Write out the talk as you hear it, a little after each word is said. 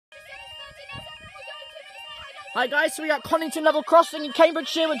Hi guys, so we're at Connington Level Crossing in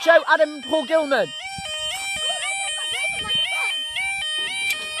Cambridgeshire with Joe, Adam and Paul Gilman. Oh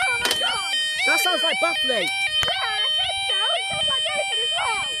my god! That sounds like Buffley. Yeah, I said so. It sounds like David as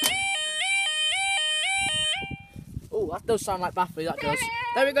well. Oh, that does sound like Buffley, that does.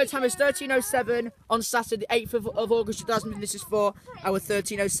 There we go, time is 13:07 on Saturday, the 8th of August 2000. This is for our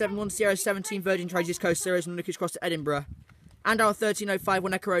 13:07 1017 Virgin Traces Coast Series from King's Cross to Edinburgh. And our 13:05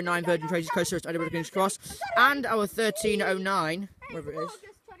 1 Echo 09 Virgin Traces Coast Series to Edinburgh King's Cross. And our 13:09, wherever it is.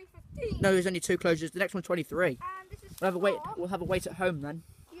 No, there's only 2 closures. The next one's 23. We'll have a wait at home then.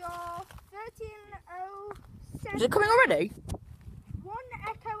 Your 13:07. Is it coming already? 1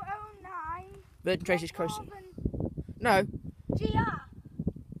 Echo 09. Virgin Traces Coast. No. GR.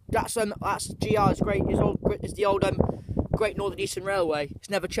 That's GR. It's great. It's the old Great Northern Eastern Railway. It's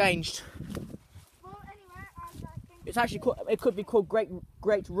never changed. Well, anyway, It's actually it could be called Great Rawven.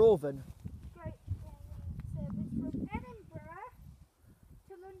 Great service from Edinburgh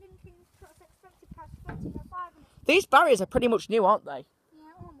to London King's Cross, expected past 13:05. These barriers are pretty much new, aren't they?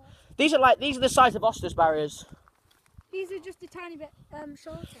 Yeah, almost. These are the size of Oster's barriers. These are just a tiny bit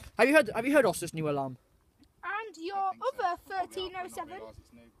shorter. Have you heard Oster's new alarm? And your other 13:07.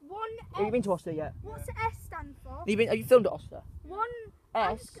 1 Have you been to Oster yet? What's the S stand for? Have you filmed at Oster? 1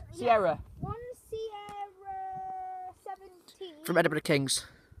 S Sierra 1 Sierra 17. from Edinburgh Kings.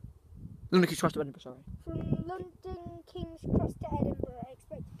 London King's Cross to Edinburgh, sorry. From London King's Cross to Edinburgh,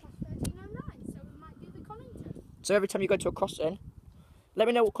 expected past 13:09. So we might do the Connington. So every time you go to a crossing, let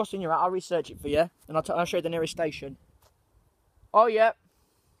me know what crossing you're at. I'll research it for you, and I'll show you the nearest station. Oh yeah.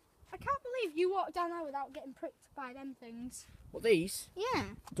 I can't believe you walked down there without getting pricked by them things. What, these?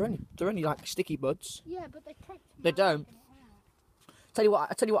 Yeah. They're only like sticky buds. Yeah, but they pricked me. They don't. I tell you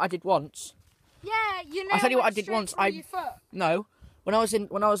what I did once. Yeah, you know. I tell you what I did once. Your foot. No, when I was a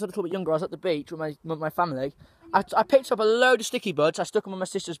little bit younger, I was at the beach with my family. I picked up a load of sticky buds. I stuck them on my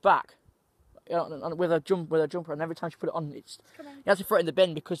sister's back, with a jumper, and every time she put it on, you had to throw it in the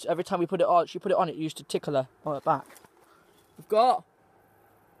bin because every time she put it on, it used to tickle her on her back. We've got.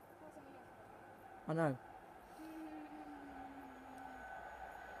 I know.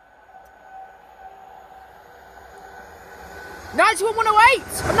 Nice 108!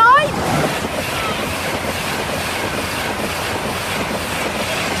 A 9!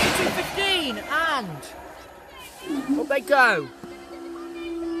 215 and up they go.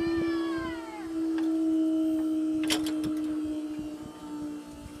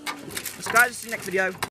 Guys, see you next video.